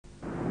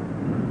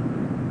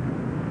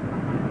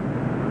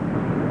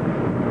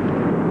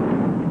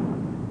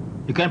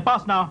You can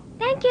pass now.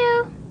 Thank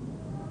you.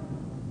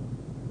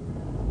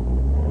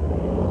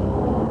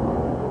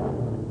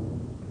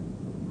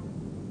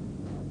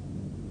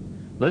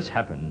 This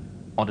happened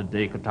on the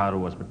day Kotaro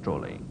was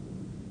patrolling.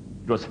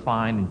 It was a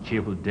fine and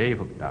cheerful day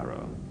for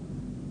Taro.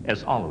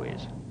 As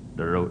always,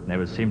 the road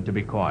never seemed to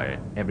be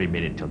quiet every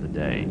minute of the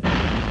day.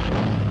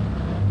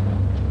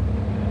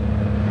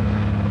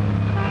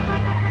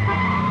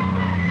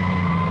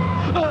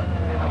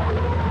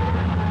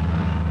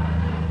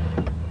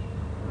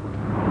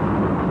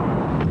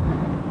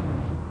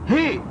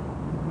 Hey!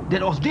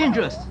 That was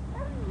dangerous.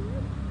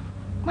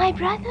 My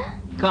brother?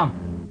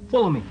 Come,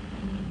 follow me.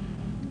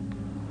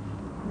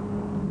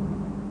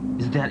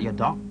 Is that your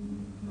dog?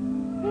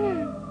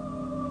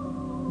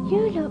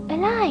 You look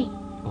alive.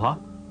 What?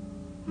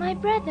 My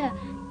brother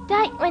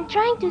died when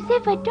trying to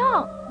save a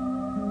dog.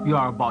 You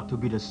are about to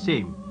be the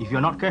same if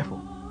you're not careful.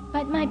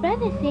 But my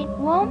brother said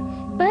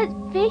worm, bird,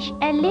 fish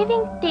and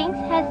living things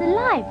has a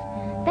life.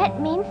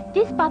 That means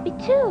this puppy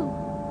too.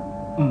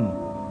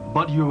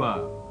 But you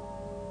are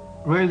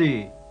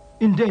really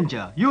in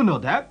danger. You know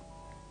that?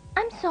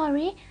 I'm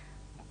sorry,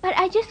 but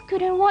I just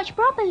couldn't watch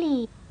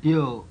properly.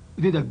 You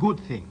did a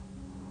good thing.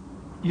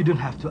 You don't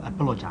have to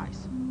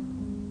apologize.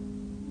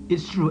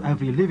 It's true,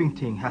 every living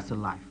thing has a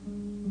life.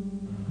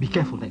 Be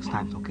careful next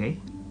time, okay?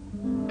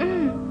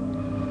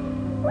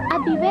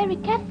 I'll be very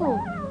careful.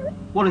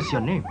 What is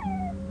your name?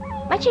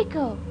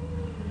 Machiko.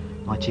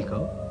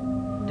 Machiko?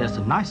 That's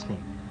a nice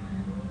name.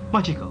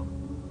 Machiko,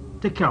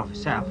 take care of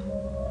yourself.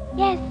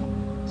 Yes.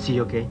 See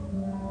you again.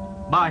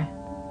 Bye.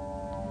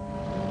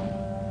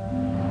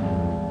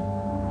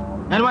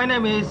 And my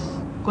name is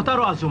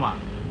Kotaro Azuma.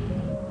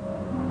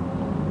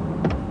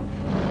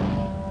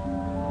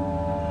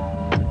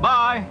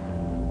 Bye.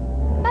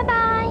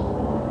 Bye-bye.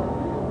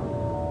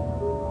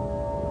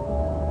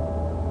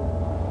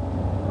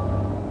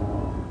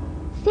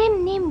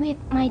 Same name with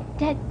my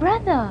dead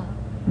brother.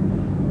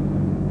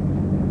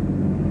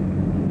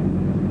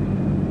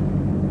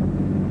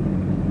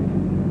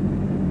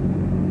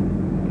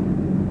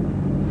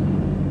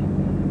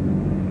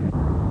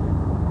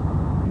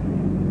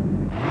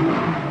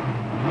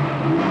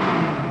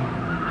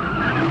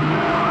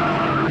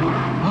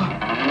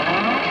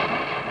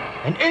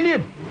 An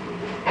alien!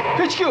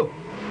 HQ!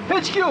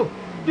 HQ!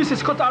 This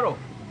is Kotaro.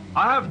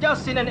 I have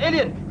just seen an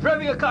alien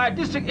driving a car at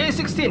District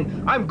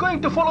A16. I'm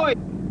going to follow it.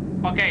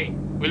 Okay,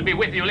 we'll be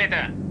with you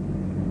later.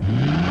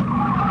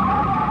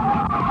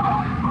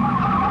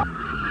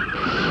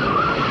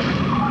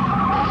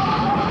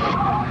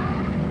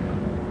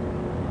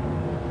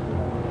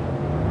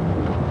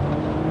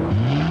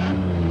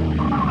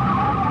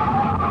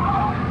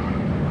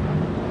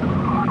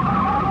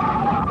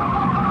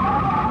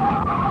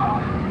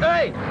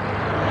 Hey!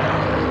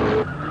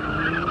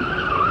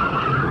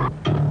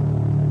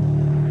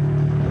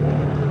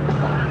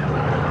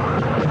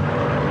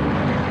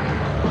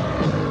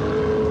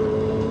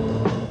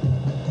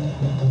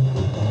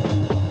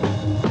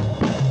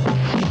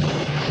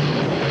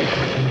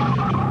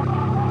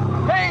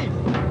 Hey!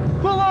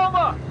 Pull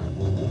over!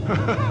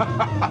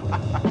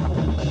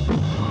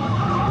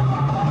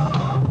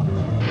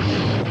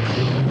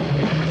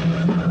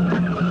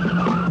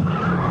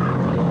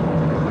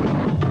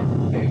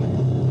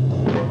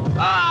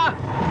 Ah!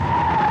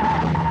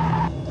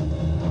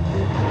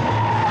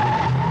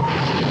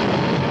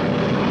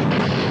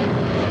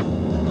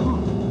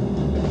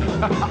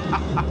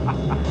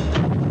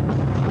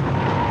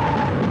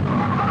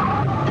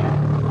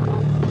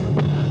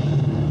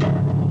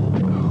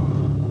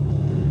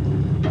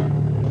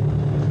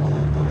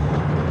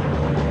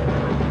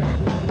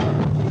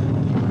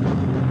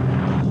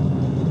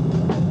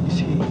 Is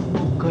he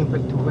going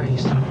back to where he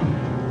started?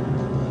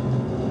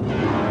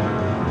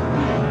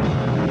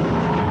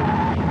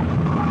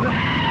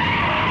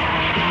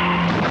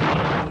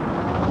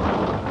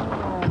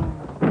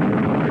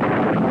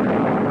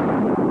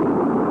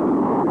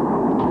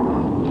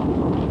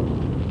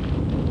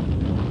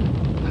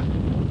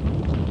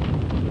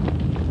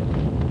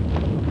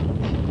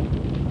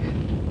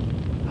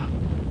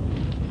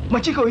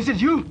 Machiko, is it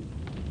you?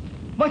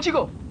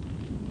 Machiko!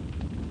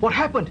 What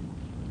happened?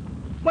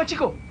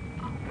 Machiko!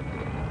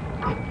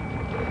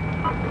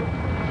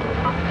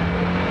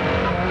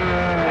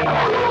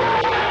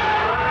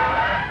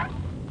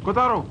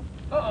 Kotaro!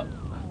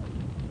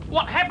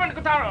 What happened,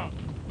 Kotaro?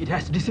 It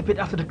has dissipated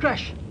after the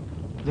crash.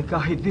 The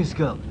car hit this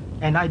girl,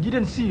 and I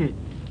didn't see it.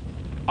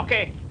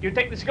 Okay, you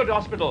take this girl to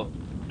hospital.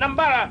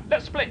 Nambara,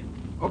 let's split.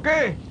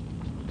 Okay!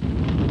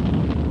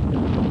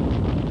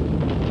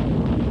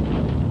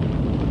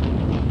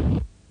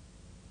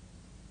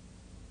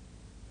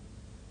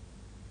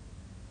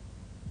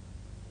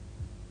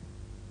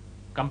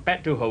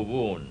 Compared to her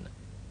wound,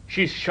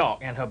 she's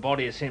shocked and her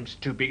body seems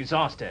to be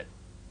exhausted.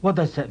 What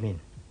does that mean?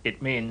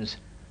 It means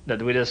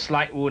that with a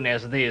slight wound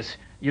as this,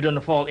 you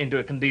don't fall into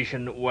a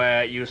condition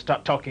where you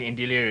start talking in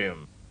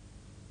delirium.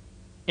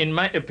 In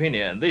my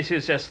opinion, this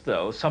is as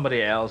though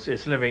somebody else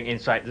is living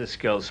inside this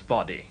girl's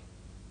body.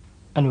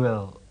 And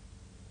will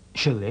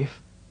she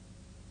live?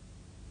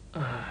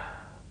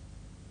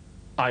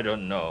 I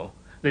don't know.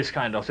 This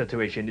kind of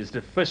situation is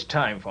the first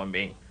time for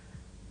me.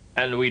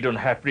 And we don't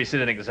have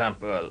precedent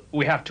example.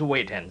 We have to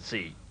wait and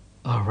see.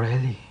 Oh,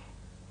 really?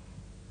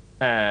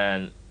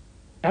 And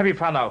have you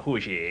found out who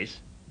she is?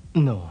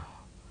 No,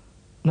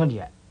 not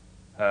yet.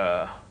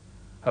 Her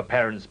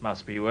parents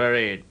must be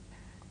worried.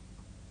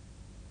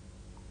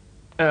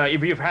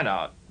 If you find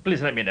out,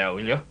 please let me know,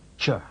 will you?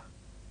 Sure.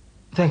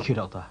 Thank you,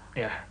 Doctor.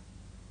 Yeah.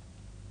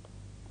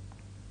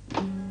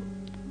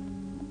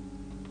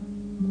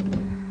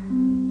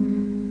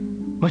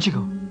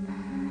 Machiko.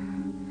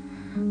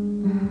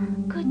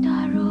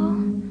 Kotaro,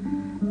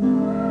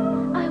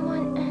 I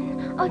want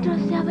an Ultra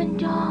 7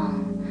 doll.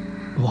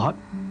 What?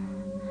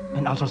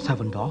 An Ultra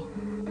 7 doll?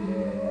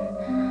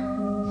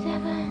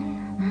 7.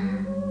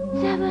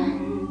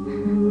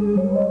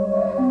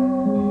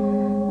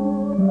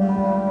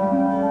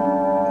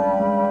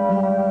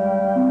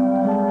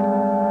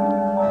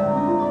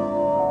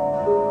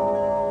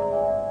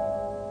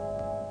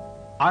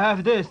 I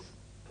have this.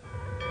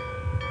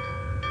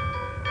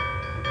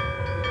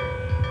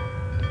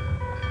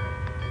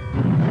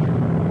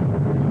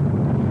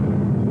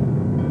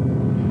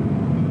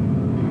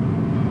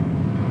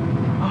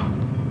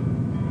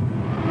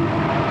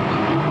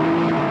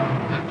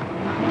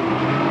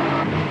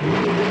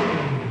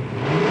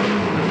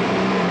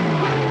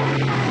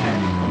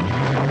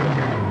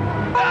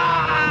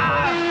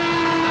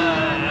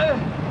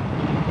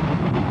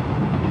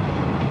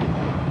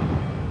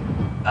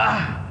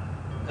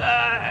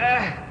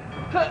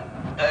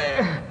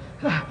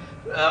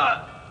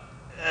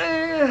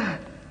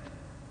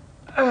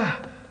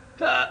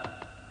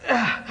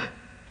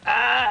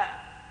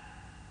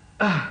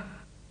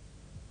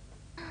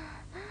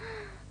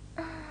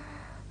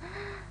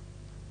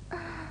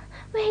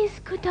 Where is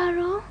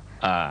Kotaro?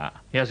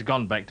 He has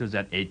gone back to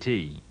that AT.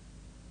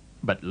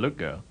 But look,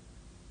 girl,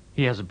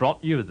 he has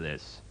brought you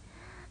this.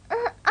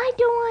 I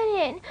don't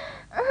want it.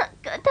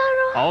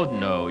 Kotaro. Oh,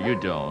 no, you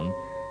don't.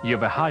 You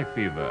have a high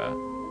fever.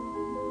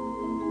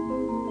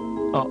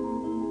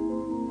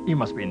 Oh, you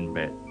must be in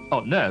bed.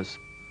 Oh, nurse,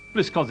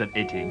 please call that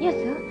AT. Yes,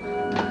 sir.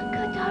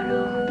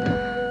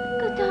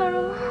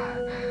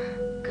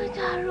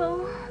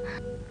 Kotaro.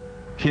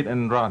 Hit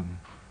and run.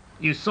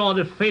 You saw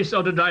the face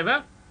of the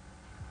driver?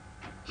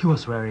 He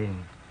was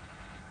wearing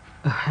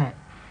a hat,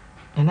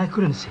 and I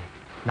couldn't see.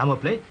 Number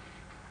plate?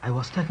 I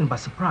was taken by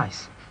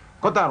surprise.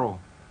 Kotaro,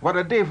 what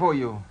a day for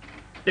you.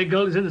 The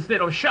girl is in a state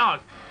of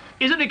shock.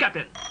 Isn't it,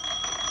 Captain?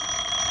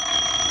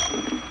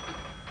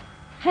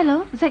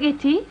 Hello,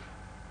 Zageti?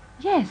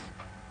 Yes,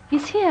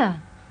 he's here.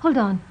 Hold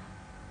on.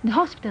 The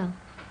hospital.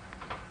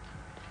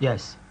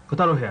 Yes,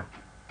 Kotaro here.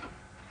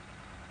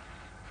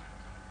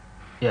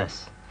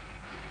 Yes.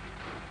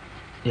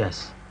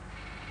 Yes.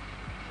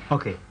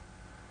 Okay.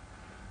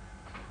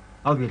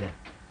 I'll be there.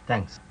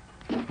 Thanks.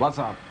 What's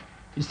up?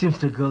 It seems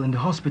the girl in the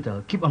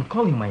hospital keep on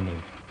calling my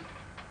name.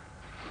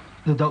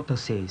 The doctor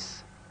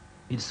says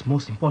it's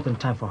most important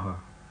time for her,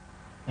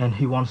 and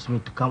he wants me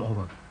to come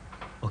over.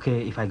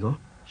 Okay, if I go?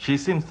 She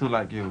seems to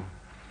like you.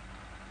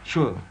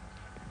 Sure,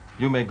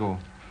 you may go.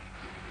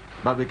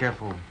 But be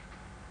careful.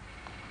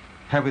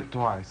 Have it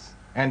twice,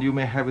 and you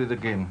may have it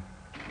again.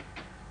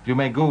 You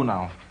may go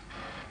now.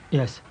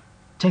 Yes.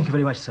 Thank you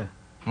very much, sir.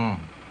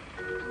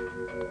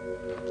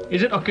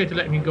 Is it okay to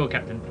let me go,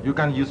 Captain? You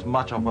can't use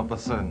much of a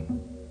person.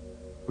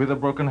 With a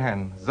broken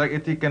hand,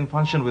 Zageti can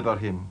function without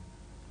him.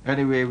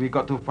 Anyway, we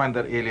got to find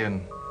that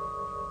alien.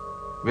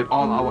 With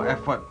all our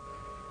effort.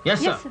 Yes,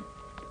 sir. Yes, sir.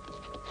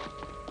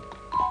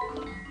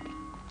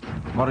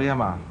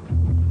 Moriyama,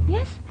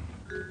 Yes?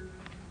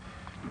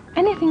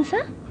 Anything,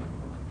 sir?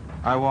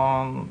 I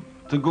want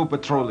to go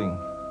patrolling.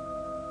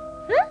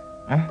 Huh?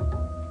 Eh?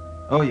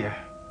 Oh, yeah.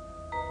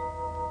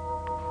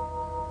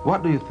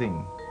 What do you think?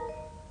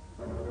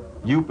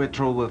 You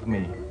patrol with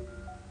me.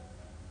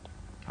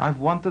 I've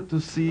wanted to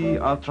see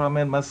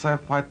Ultraman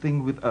myself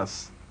fighting with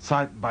us,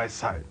 side by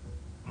side.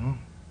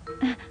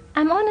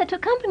 I'm honored to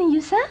accompany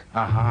you, sir.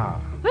 Aha.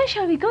 Where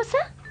shall we go,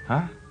 sir?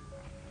 Huh?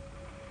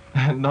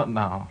 Not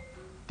now.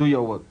 Do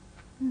your work.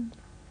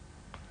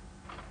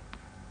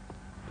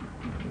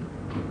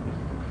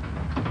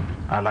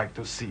 I like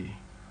to see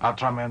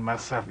Ultraman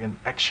myself in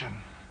action.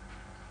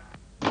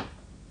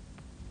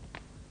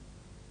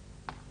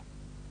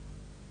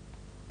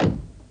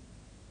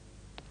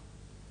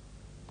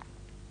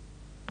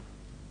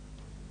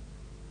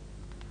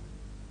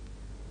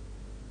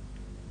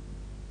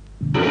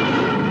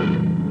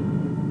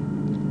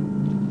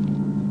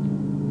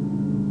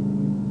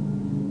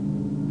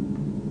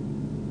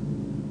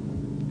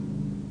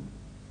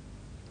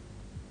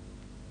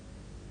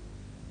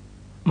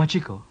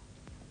 Machiko?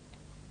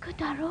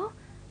 Kotaro?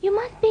 You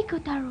must be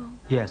Kotaro.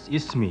 Yes,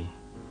 it's me.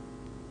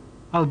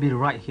 I'll be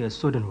right here,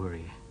 so don't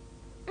worry.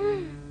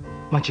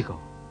 Machiko,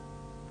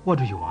 what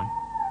do you want?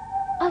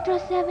 Ultra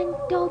 7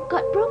 doll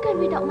got broken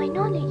without my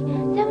knowledge.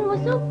 7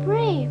 was so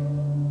brave.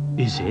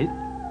 Is it?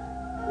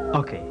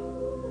 Okay,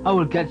 I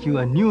will get you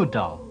a new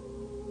doll.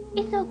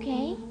 It's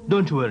okay.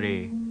 Don't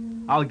worry,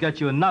 I'll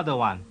get you another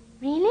one.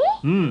 Really?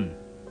 Hmm.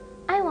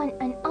 I want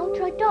an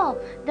Ultra doll,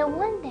 the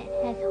one that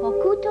has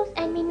Hokuto's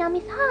and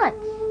Minami's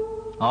hearts.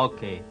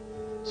 Okay,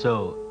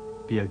 so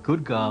be a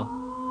good girl.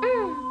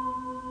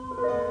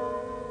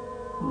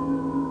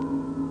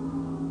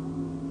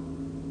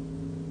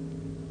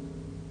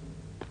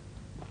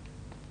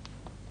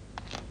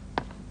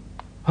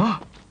 Huh?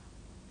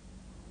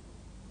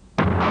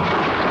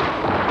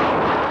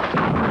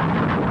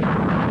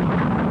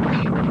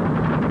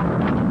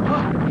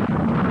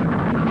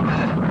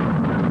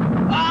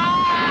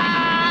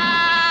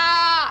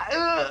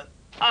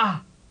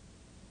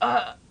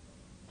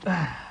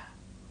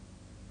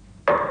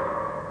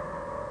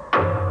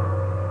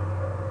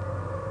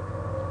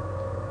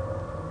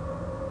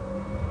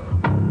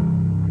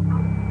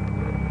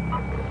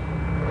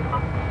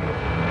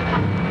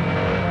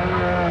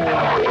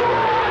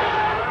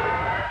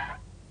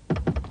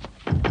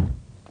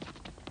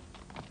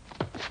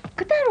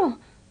 Kotaro!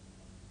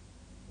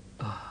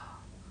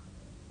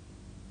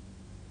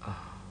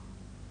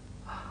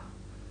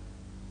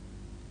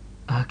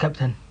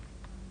 Captain.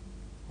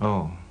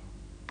 Oh,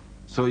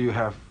 so you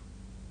have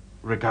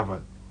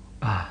recovered.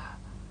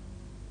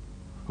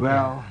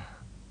 Well,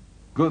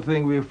 good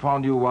thing we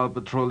found you while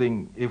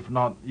patrolling. If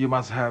not, you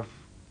must have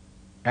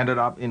ended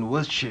up in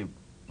worse shape.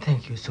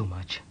 Thank you so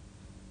much.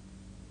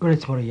 Where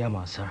is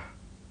Moriyama, sir?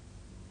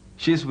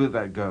 She's with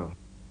that girl.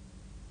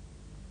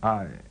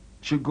 I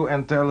should go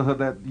and tell her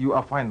that you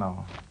are fine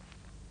now.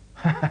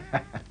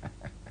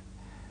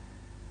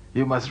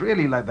 You must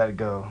really like that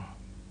girl.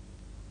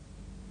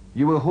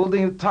 You were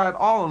holding it tight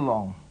all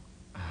along.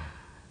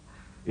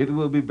 It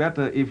will be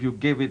better if you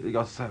gave it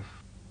yourself.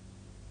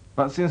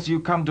 But since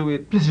you can't do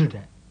it, Please do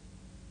that.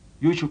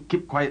 you should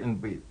keep quiet in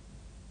bed,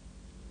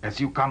 as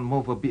you can't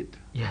move a bit.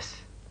 Yes.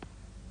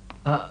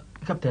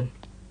 Captain,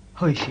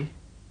 how is she?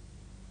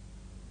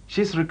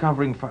 She's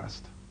recovering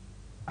fast.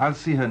 I'll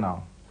see her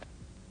now.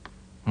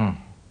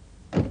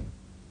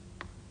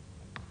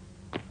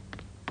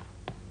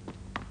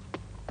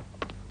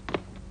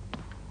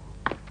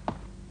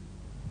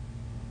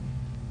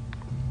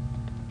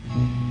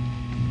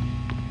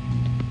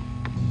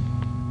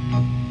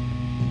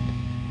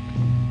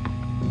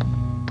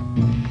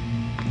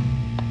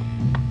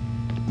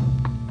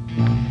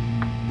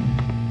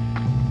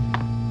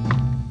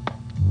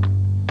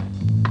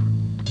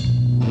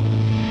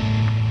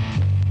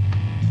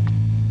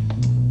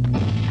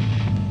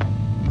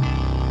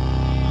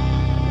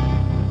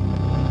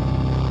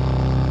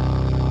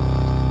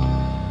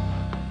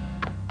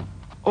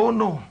 Oh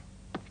no!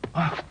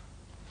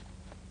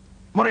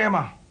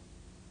 Moriyama!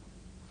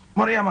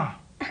 Moriyama!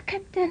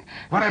 Captain,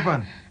 What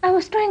happened? I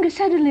was strangled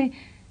suddenly,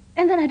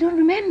 and then I don't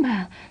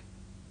remember.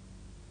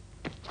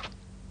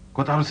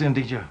 Kotaro's in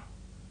danger.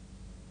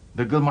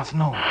 The girl must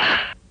know.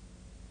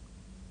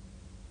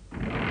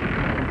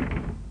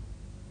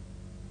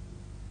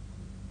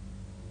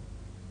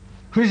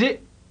 Who is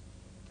it?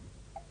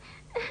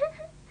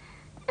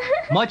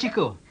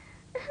 Machiko.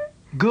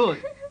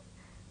 Good.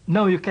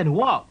 Now you can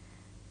walk.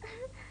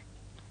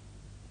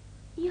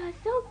 You are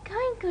so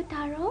kind,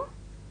 Kotaro.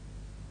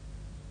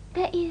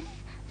 There is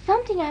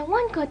something I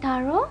want,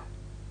 Kotaro.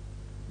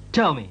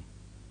 Tell me.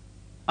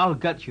 I'll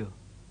get you.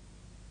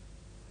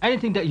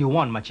 Anything that you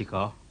want,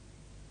 Machiko.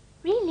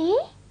 Really?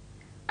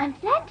 I'm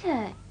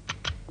flattered.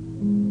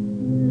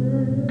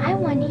 I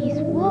want his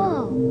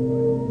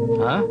world.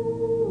 Huh?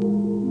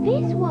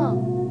 This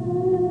world.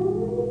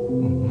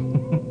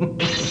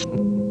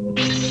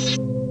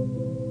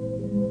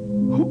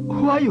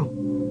 Who are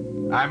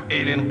you? I'm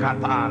Alien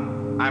Katan.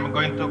 I'm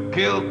going to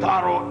kill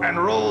Taro and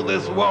rule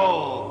this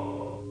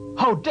world.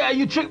 How dare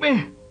you trick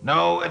me?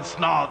 No, it's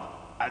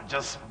not. I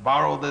just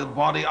borrowed the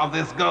body of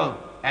this girl,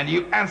 and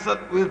you answered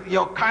with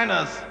your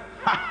kindness.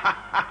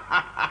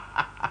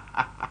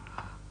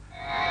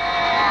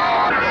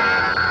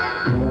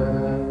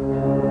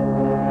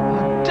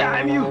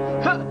 Damn you!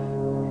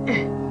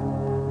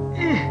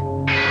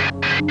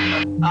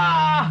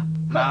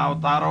 Now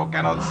Taro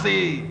cannot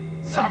see.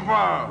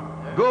 Suffer.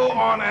 Go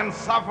on and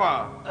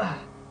suffer.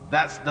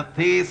 That's the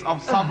taste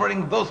of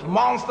suffering those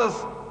monsters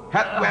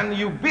had when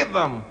you beat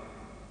them.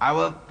 I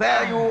will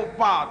tear you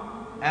apart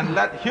and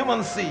let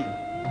humans see.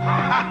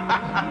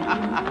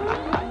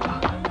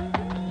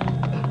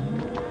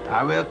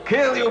 I will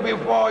kill you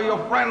before your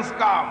friends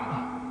come.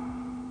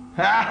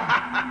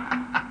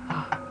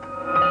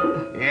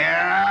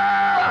 Yeah.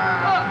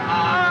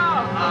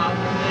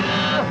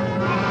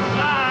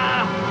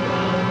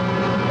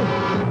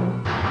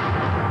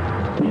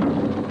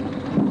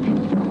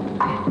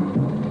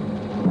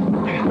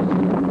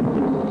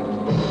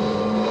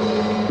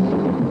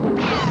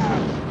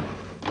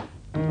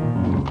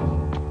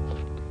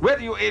 Wait,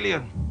 you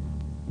alien.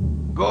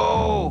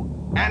 Go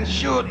and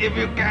shoot if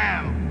you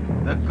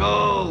can. The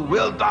girl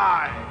will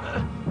die.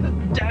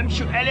 Damn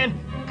you, alien!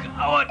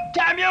 Coward!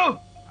 Damn you!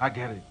 I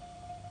get it.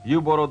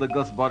 You borrowed the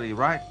girl's body,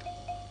 right?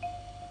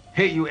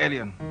 Hey, you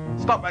alien.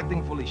 Stop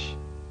acting foolish.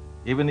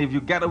 Even if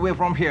you get away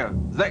from here,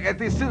 Zack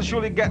still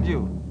surely get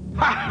you.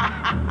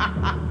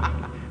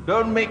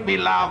 Don't make me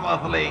laugh,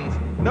 Earthlings.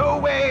 No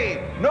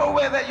way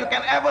that you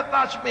can ever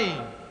touch me.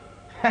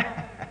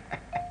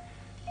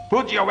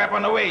 Put your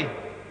weapon away.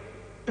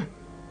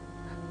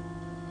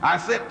 I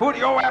said put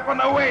your weapon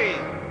away.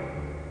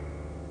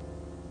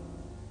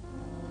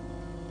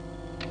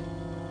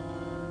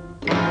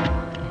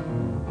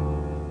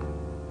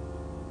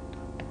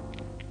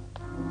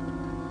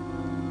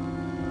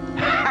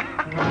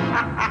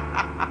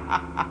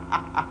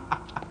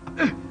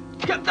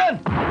 Captain!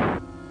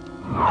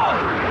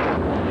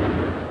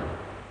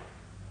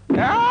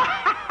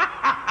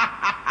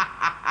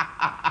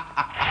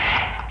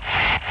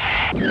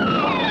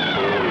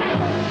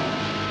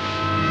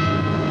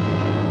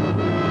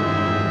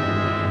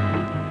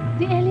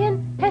 The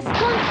alien has gone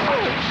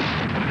through.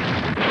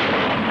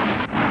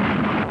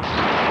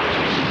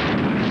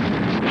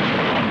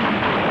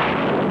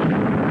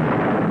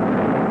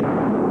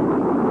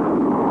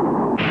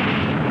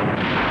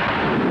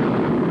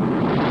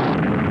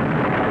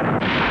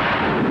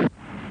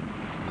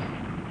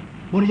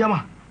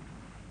 Moriyama,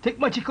 take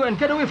Machiko and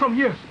get away from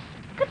here.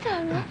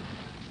 Kotaro,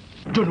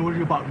 Don't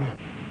worry about me.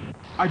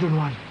 I don't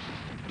want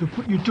to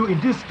put you two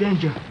in this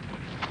danger.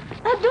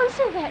 don't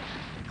say that.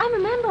 I'm a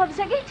member of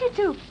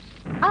ZAG-82.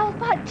 I'll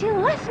fight till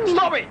last minute.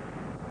 Stop it!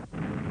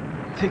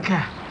 Take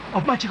care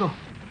of Machiko.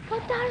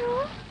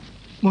 Kotaro?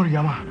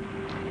 Moriyama,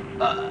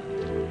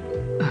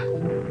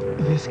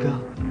 this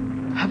girl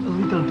had a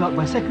little doubt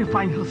by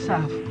sacrificing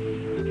herself.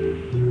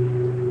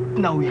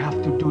 Now we have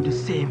to do the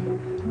same.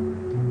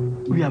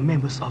 We are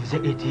members of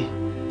ZAT.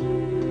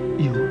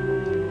 You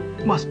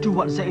must do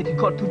what ZAT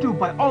got to do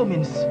by all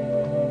means.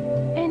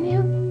 And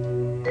you,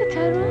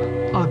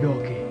 Kotaro? I'll be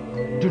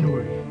okay. Don't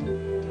worry.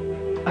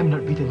 I'm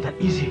not beaten that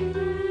easy.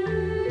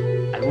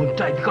 I won't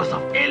die because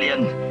of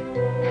alien.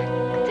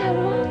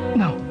 Kotaro?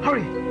 Now,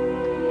 hurry.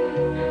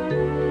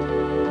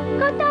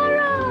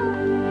 Kotaro!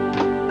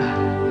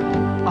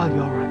 I'll be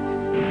all right.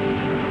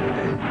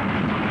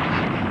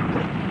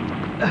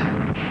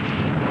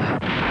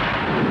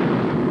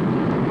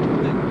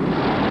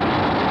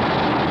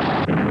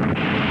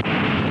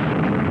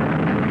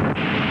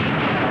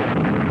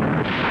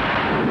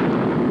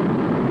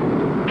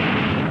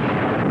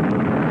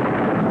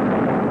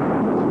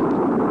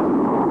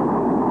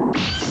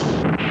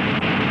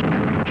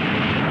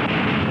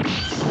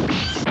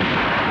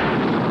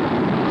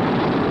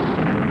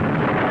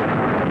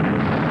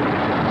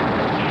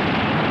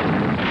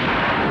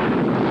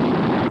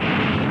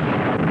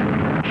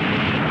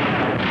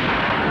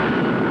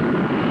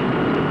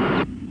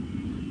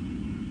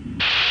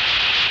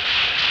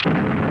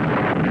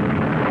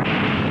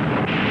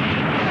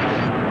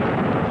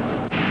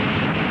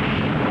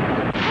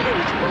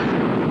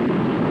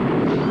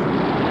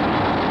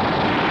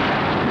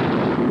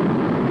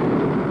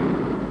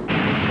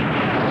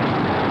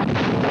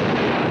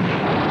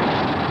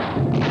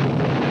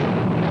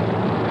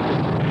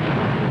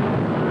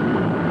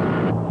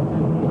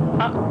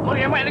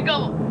 Moriyama, let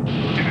go!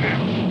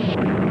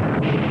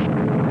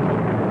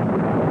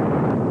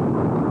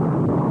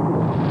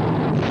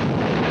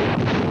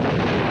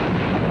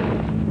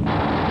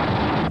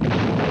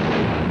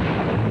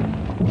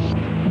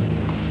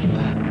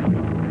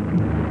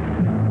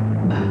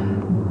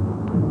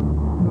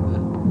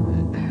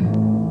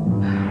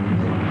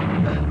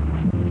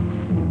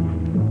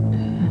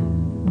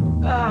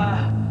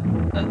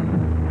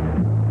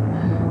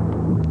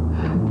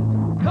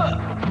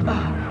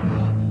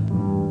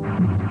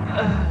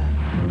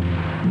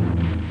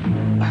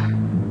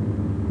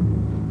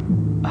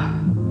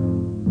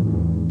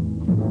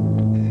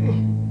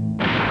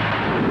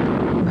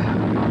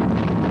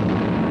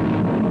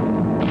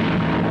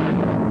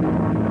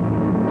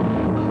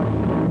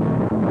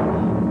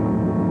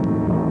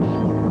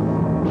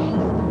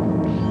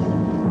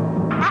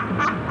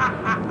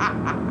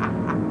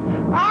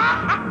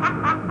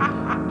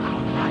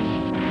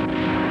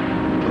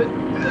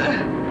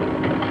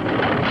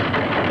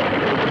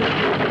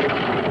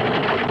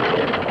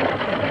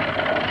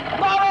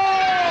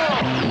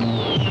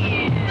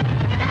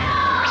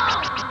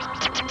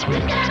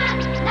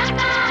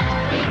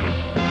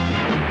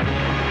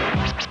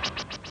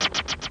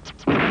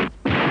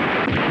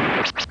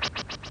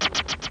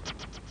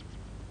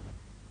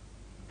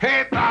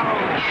 Hey, Taro!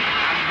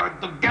 I'm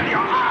going to get your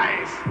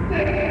eyes!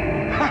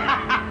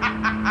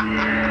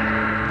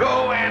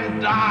 Go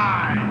and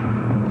die!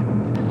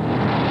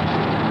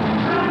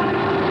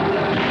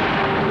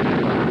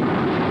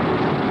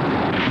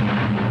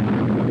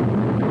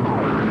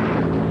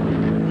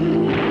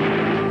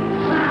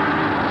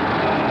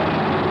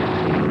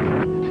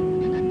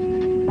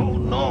 Oh,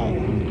 no!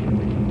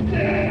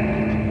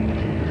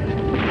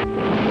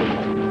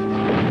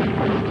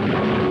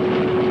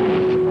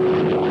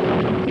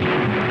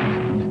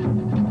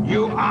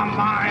 You are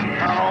mine,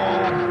 Taro!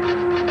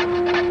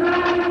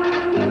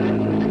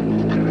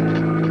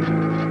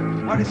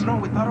 What is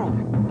wrong with Taro?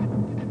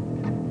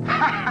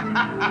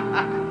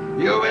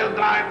 You will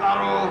die,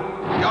 Taro!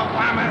 Your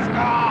time has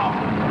come!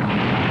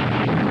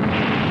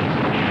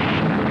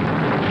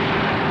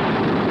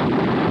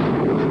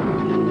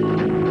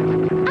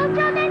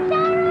 Ultraman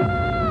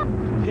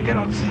Taro! He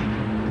cannot see.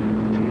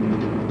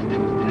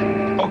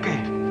 Okay.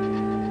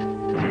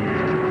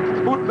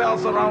 Put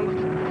bells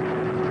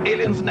around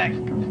alien's neck.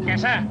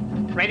 Yes, sir.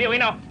 Radio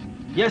in off.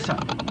 Yes, sir.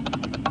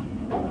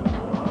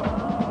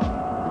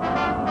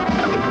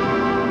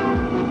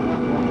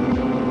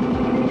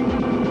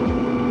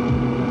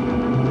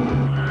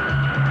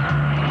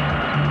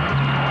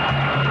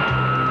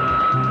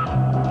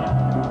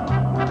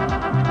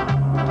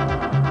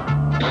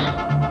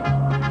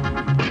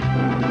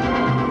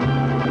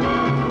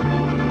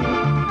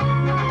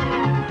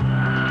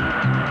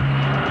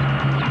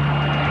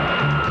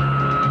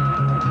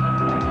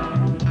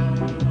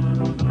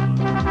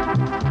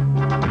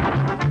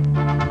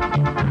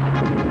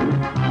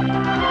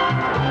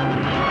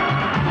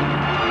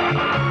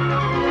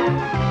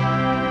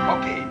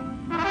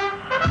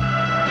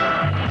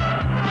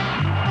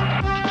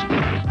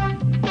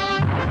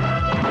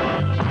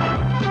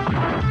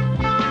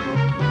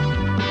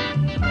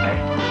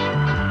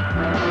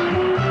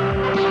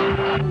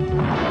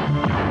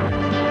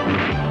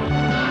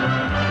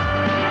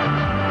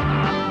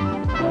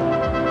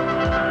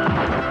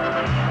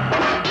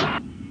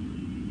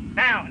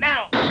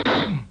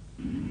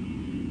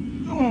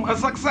 A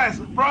success!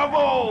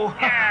 Bravo!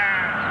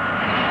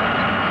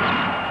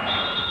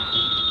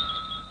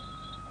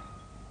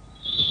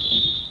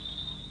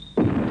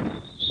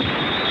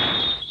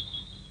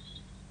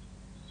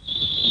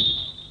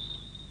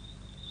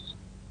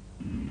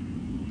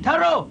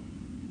 Taro!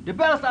 The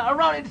bells are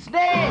around its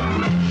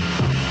neck!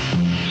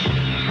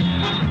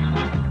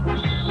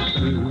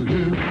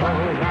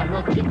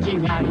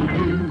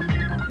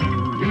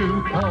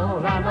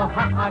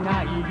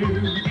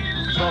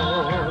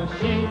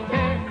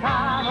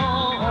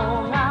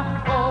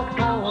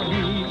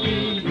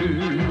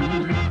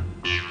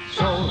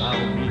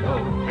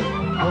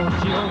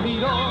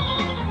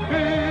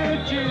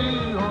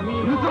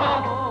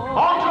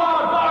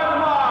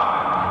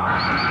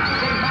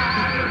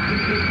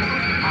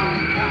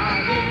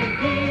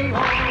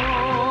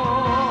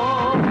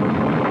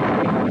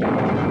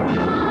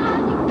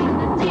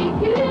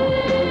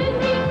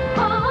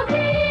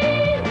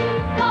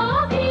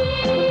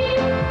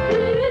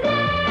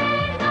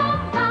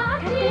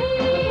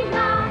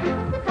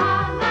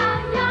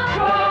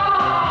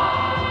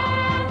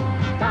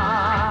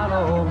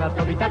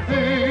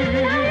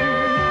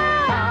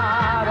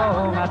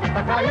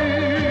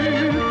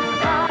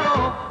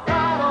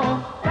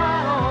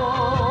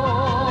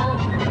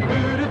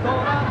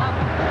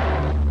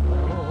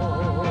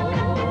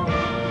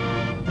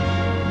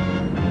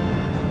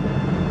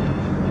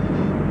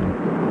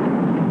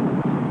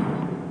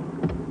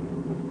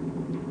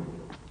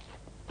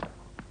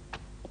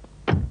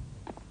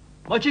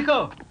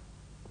 Mochiko!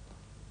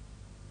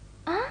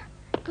 Ah,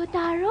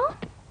 Kotaro?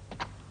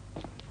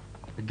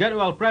 Get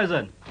well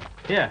present.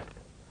 Here.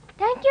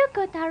 Thank you,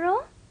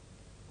 Kotaro.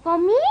 For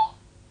me?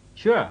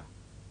 Sure.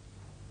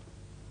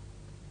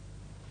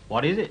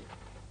 What is it?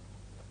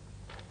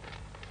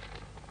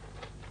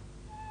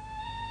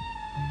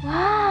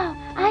 Wow,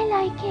 I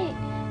like it.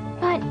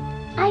 But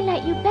I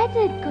like you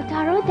better,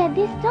 Kotaro, than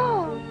this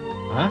doll.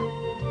 Huh?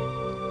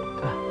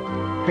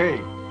 Hey,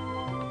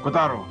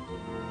 Kotaro.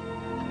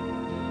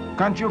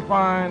 Can't you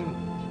find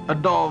a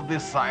doll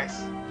this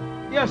size?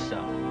 Yes,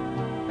 sir.